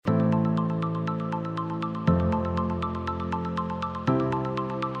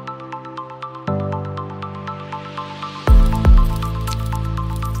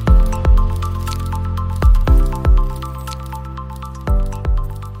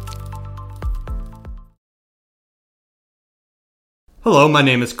Hello, my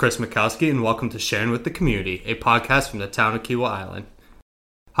name is Chris Mikowski, and welcome to Sharing with the Community, a podcast from the Town of Kiawah Island.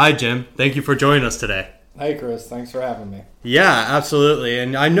 Hi, Jim. Thank you for joining us today. Hey, Chris. Thanks for having me. Yeah, absolutely.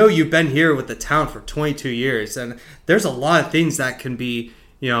 And I know you've been here with the town for 22 years, and there's a lot of things that can be,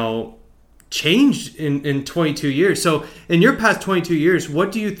 changed in 22 years. So in your past 22 years,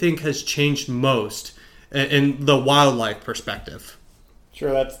 what do you think has changed most in the wildlife perspective?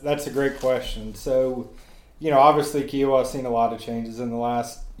 Sure, that's a great question. So, obviously Kiawah has seen a lot of changes in the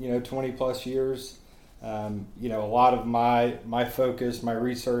last, 20 plus years. A lot of my focus, my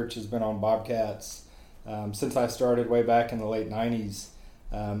research has been on bobcats since I started way back in the late 90s.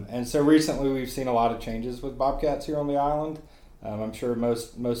 And so recently we've seen a lot of changes with bobcats here on the island. I'm sure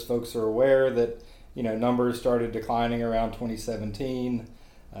most folks are aware that, numbers started declining around 2017.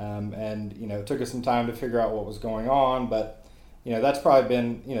 And it took us some time to figure out what was going on, but that's probably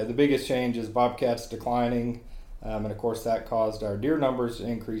been, the biggest change is bobcats declining. And of course that caused our deer numbers to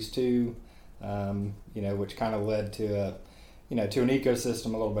increase too, which kind of led to an ecosystem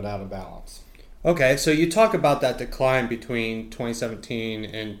a little bit out of balance. Okay, so you talk about that decline between 2017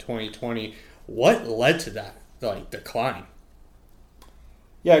 and 2020. What led to that, decline?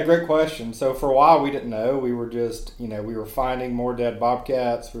 Yeah, great question. So for a while we didn't know. We were just, we were finding more dead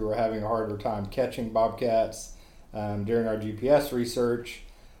bobcats. We were having a harder time catching bobcats during our GPS research.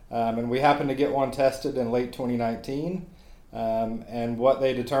 And we happened to get one tested in late 2019. And what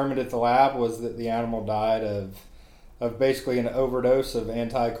they determined at the lab was that the animal died of basically an overdose of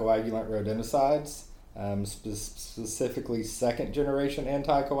anticoagulant rodenticides, specifically second generation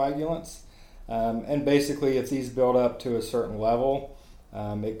anticoagulants. And basically if these build up to a certain level,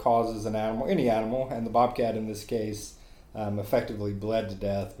 it causes any animal, and the bobcat in this case, effectively bled to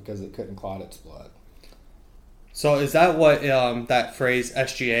death because it couldn't clot its blood. So is that what that phrase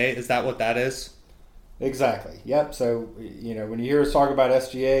SGA, is that what that is? Exactly. Yep. So, when you hear us talk about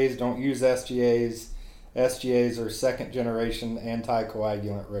SGAs, don't use SGAs. SGAs are second generation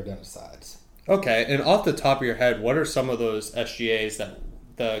anticoagulant rodenticides. Okay. And off the top of your head, what are some of those SGAs that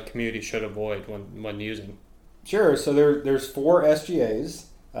the community should avoid when using? Sure. So there's 4 SGAs.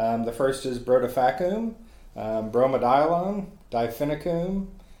 The first is brodifacoum, bromadiolone, difenicum,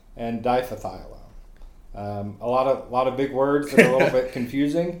 and diphthiolone. A lot of big words that are a little bit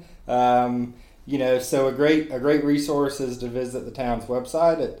confusing. So a great resource is to visit the town's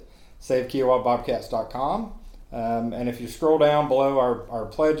website at savekiawahbobcats.com. And if you scroll down below our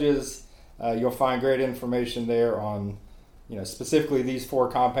pledges, you'll find great information there on, specifically these 4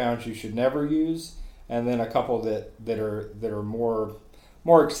 compounds you should never use, and then a couple that are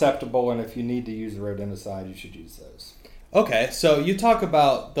more acceptable. And if you need to use a rodenticide, you should use those. Okay, so you talk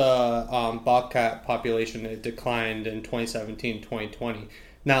about the bobcat population. It declined in 2017, 2020.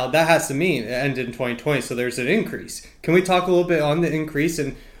 Now, that has to mean it ended in 2020, so there's an increase. Can we talk a little bit on the increase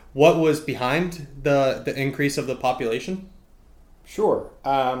and what was behind the increase of the population? Sure.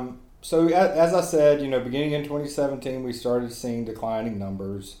 So as I said, beginning in 2017, we started seeing declining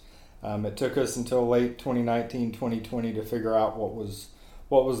numbers. It took us until late 2019, 2020 to figure out what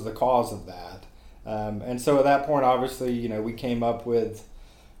was the cause of that. And so at that point, obviously, we came up with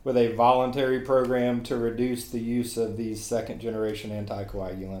a voluntary program to reduce the use of these second generation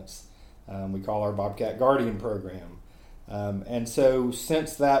anticoagulants. We call our Bobcat Guardian program. And so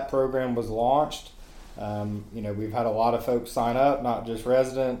since that program was launched, we've had a lot of folks sign up, not just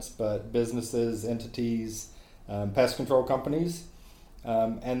residents, but businesses, entities, pest control companies.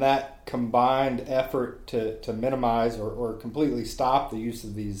 And that combined effort to minimize or completely stop the use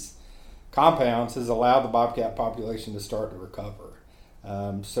of these compounds has allowed the bobcat population to start to recover.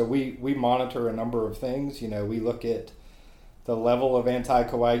 So we monitor a number of things. We look at the level of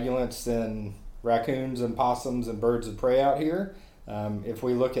anticoagulants in raccoons and possums and birds of prey out here. If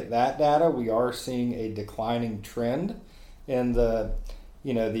we look at that data, we are seeing a declining trend in the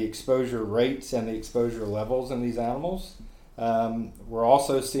exposure rates and the exposure levels in these animals. We're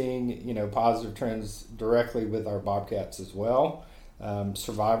also seeing, positive trends directly with our bobcats as well.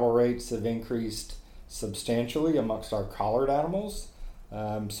 Survival rates have increased substantially amongst our collared animals.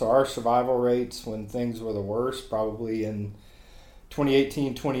 So our survival rates when things were the worst, probably in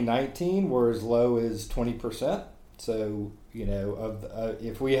 2018, 2019, were as low as 20%. So,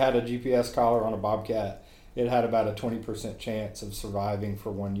 if we had a GPS collar on a bobcat, it had about a 20% chance of surviving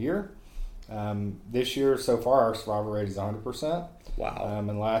for 1 year. This year, so far, our survival rate is 100%. Wow.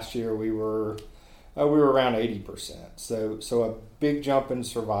 And last year we were around 80%. So a big jump in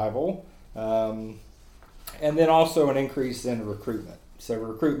survival, and then also an increase in recruitment. So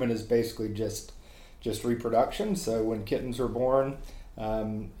recruitment is basically just reproduction. So when kittens are born,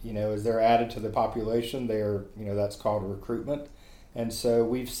 as they're added to the population, that's called recruitment. And so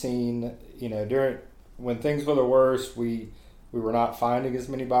we've seen, during when things were the worst, we were not finding as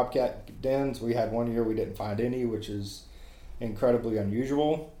many bobcat dens. We had one year we didn't find any, which is incredibly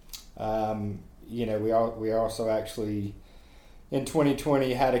unusual. We also actually in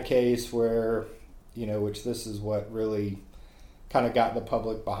 2020 had a case where, which this is what really kind of got the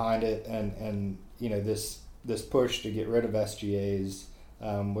public behind it, and this push to get rid of SGAs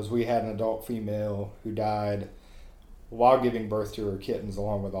was we had an adult female who died while giving birth to her kittens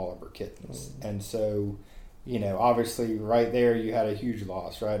along with all of her kittens. Mm-hmm. And so, obviously right there you had a huge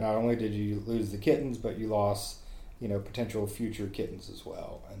loss, right? Not only did you lose the kittens, but you lost, potential future kittens as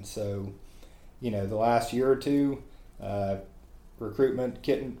well. And so, the last year or two, recruitment,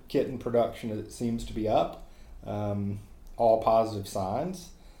 kitten production, it seems to be up, all positive signs.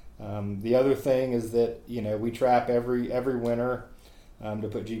 The other thing is that, we trap every winter to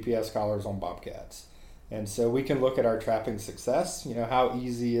put GPS collars on bobcats. And so we can look at our trapping success, how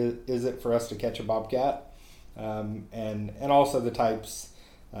easy is it for us to catch a bobcat, and also the types,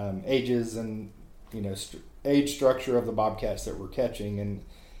 ages, and, age structure of the bobcats that we're catching.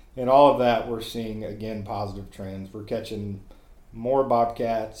 And all of that, we're seeing, again, positive trends. We're catching more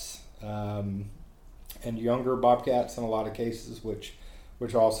bobcats and younger bobcats in a lot of cases, which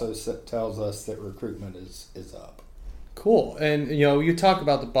also tells us that recruitment is up. Cool. And, you talk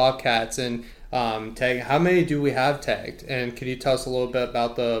about the bobcats and tagging. How many do we have tagged? And can you tell us a little bit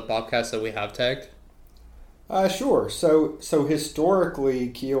about the bobcats that we have tagged? Sure. So historically,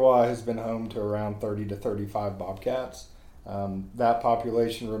 Kiawah has been home to around 30 to 35 bobcats. That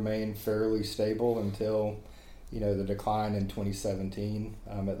population remained fairly stable until, the decline in 2017.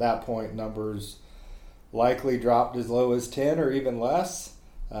 At that point, numbers likely dropped as low as 10 or even less.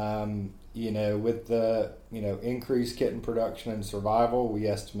 With the, increased kitten production and survival, we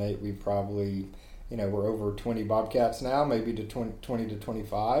estimate we probably, we're over 20 bobcats now, maybe to 20 to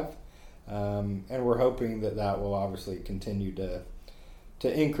 25. And we're hoping that will obviously continue to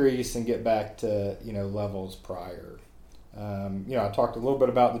increase and get back to, levels prior. I talked a little bit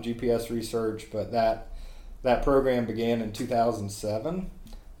about the GPS research, but that program began in 2007.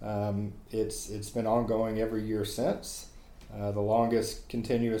 It's been ongoing every year since. The longest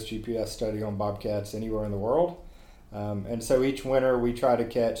continuous GPS study on bobcats anywhere in the world. And so each winter we try to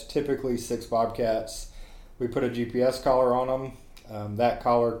catch typically 6 bobcats. We put a GPS collar on them. That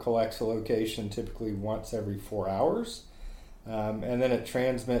collar collects a location typically once every 4 hours. And then it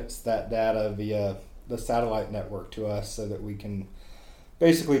transmits that data via the satellite network to us so that we can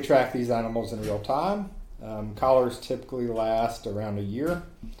basically track these animals in real time. Collars typically last around a year,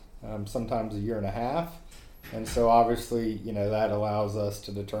 sometimes a year and a half. And so obviously, that allows us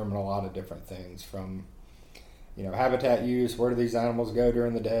to determine a lot of different things from, habitat use, where do these animals go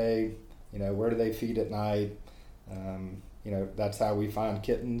during the day, where do they feed at night. That's how we find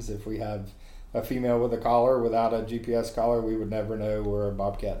kittens. If we have a female with a collar without a GPS collar, we would never know where a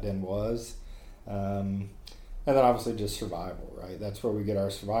bobcat den was. And then obviously just survival, right? That's where we get our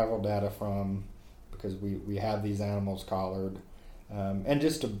survival data from, because we have these animals collared. And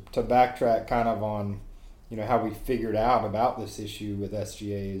just to backtrack kind of on, how we figured out about this issue with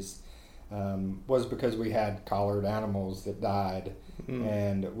SGAs was because we had collared animals that died,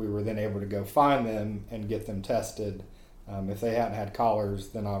 and we were then able to go find them and get them tested. If they hadn't had collars,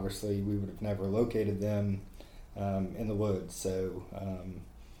 then obviously we would have never located them in the woods. So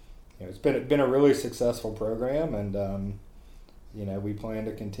it's been a really successful program, and we plan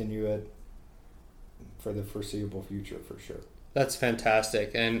to continue it for the foreseeable future for sure. That's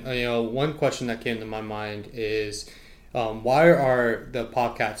fantastic. And, one question that came to my mind is why are the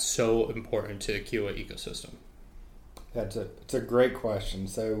bobcats so important to the Kiawah ecosystem? It's a great question.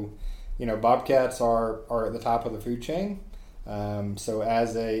 So, bobcats are at the top of the food chain. So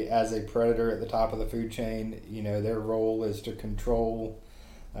as a predator at the top of the food chain, their role is to control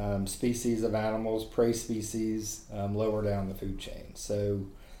species of animals, prey species, lower down the food chain. So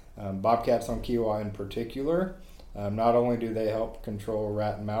bobcats on Kiawah in particular, not only do they help control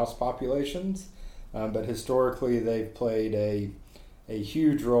rat and mouse populations, but historically they've played a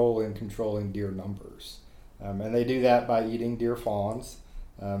huge role in controlling deer numbers. And they do that by eating deer fawns,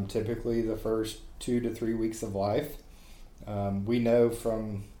 typically the first 2 to 3 weeks of life. We know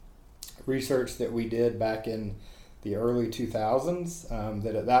from research that we did back in the early 2000s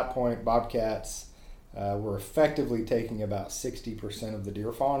that at that point bobcats were effectively taking about 60% of the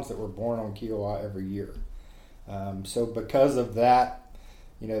deer fawns that were born on Kiawah every year. So because of that,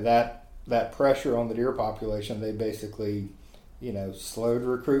 that pressure on the deer population, they basically, slowed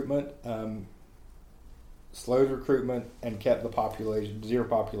recruitment and kept the deer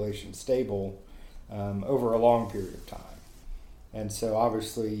population stable over a long period of time. And so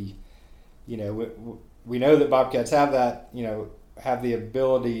obviously, we know that bobcats have that, have the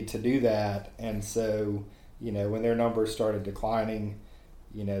ability to do that. And so, when their numbers started declining,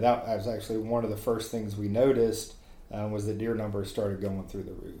 that was actually one of the first things we noticed was that deer numbers started going through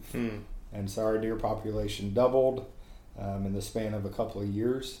the roof. And so our deer population doubled in the span of a couple of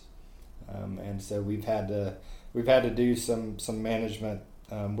years. And so we've had to do some management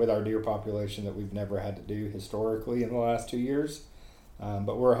with our deer population that we've never had to do historically in the last 2 years.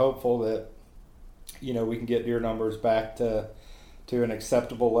 But we're hopeful that, we can get deer numbers back to an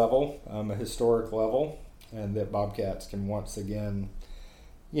acceptable level, a historic level, and that bobcats can once again,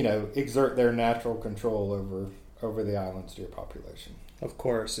 exert their natural control over the island's deer population. Of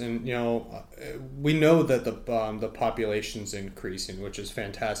course, and we know that the population's increasing, which is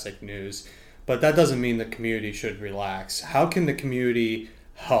fantastic news. But that doesn't mean the community should relax. How can the community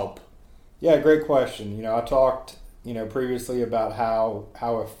help? Yeah, great question. I talked, previously about how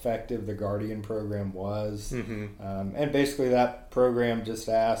effective the Guardian program was. And basically that program just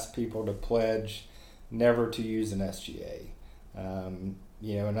asked people to pledge never to use an SGA. And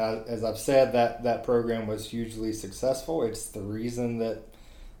as I've said, that program was hugely successful. It's the reason that,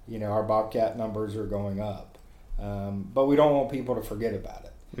 our bobcat numbers are going up. But we don't want people to forget about it.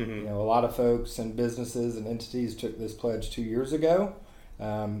 A lot of folks and businesses and entities took this pledge 2 years ago.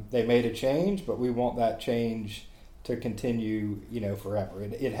 They made a change, but we want that change to continue, forever.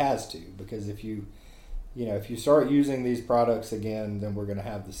 It has to, because if you start using these products again, then we're going to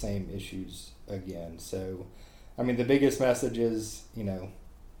have the same issues again. So, the biggest message is,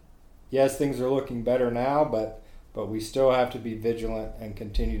 yes, things are looking better now, but we still have to be vigilant and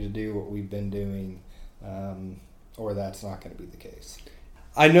continue to do what we've been doing, or that's not going to be the case.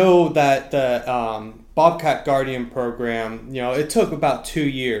 I know that the Bobcat Guardian program, it took about 2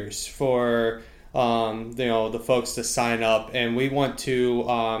 years for the folks to sign up, and we want to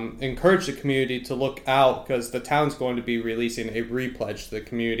encourage the community to look out, because the town's going to be releasing a repledge to the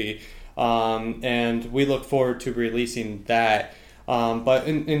community, and we look forward to releasing that. But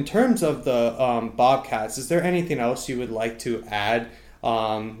in terms of the bobcats, is there anything else you would like to add,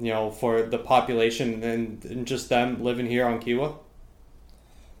 for the population and just them living here on Kiawah?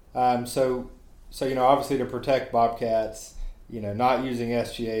 So obviously to protect bobcats, not using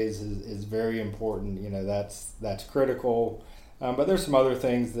SGAs is very important. That's critical. But there's some other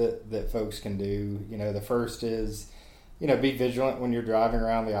things that folks can do. The first is, be vigilant when you're driving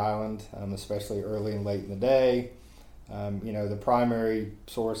around the island, especially early and late in the day. The primary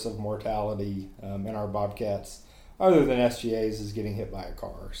source of mortality in our bobcats, other than SGAs, is getting hit by a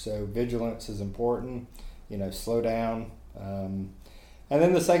car. So vigilance is important. Slow down. And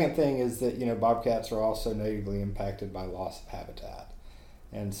then the second thing is that, bobcats are also negatively impacted by loss of habitat.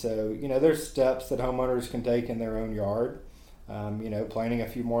 And so, there's steps that homeowners can take in their own yard. Planting a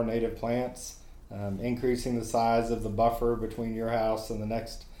few more native plants, increasing the size of the buffer between your house and the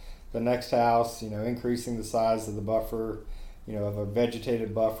next house, increasing the size of the buffer, of a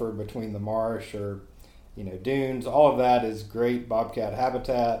vegetated buffer between the marsh or, dunes. All of that is great bobcat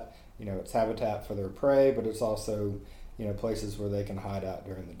habitat. It's habitat for their prey, but it's also places where they can hide out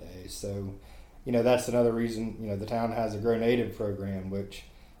during the day. So, that's another reason, the town has a Grow Native program, which,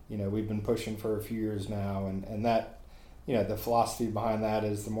 we've been pushing for a few years now. And that, the philosophy behind that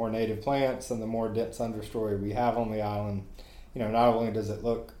is the more native plants and the more dense understory we have on the island, not only does it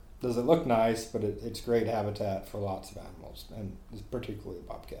look nice, but it's great habitat for lots of animals, and particularly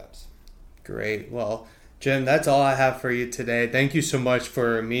bobcats. Great. Well, Jim, that's all I have for you today. Thank you so much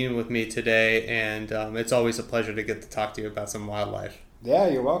for meeting with me today, and it's always a pleasure to get to talk to you about some wildlife. Yeah,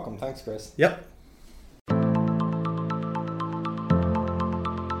 you're welcome. Thanks, Chris. Yep.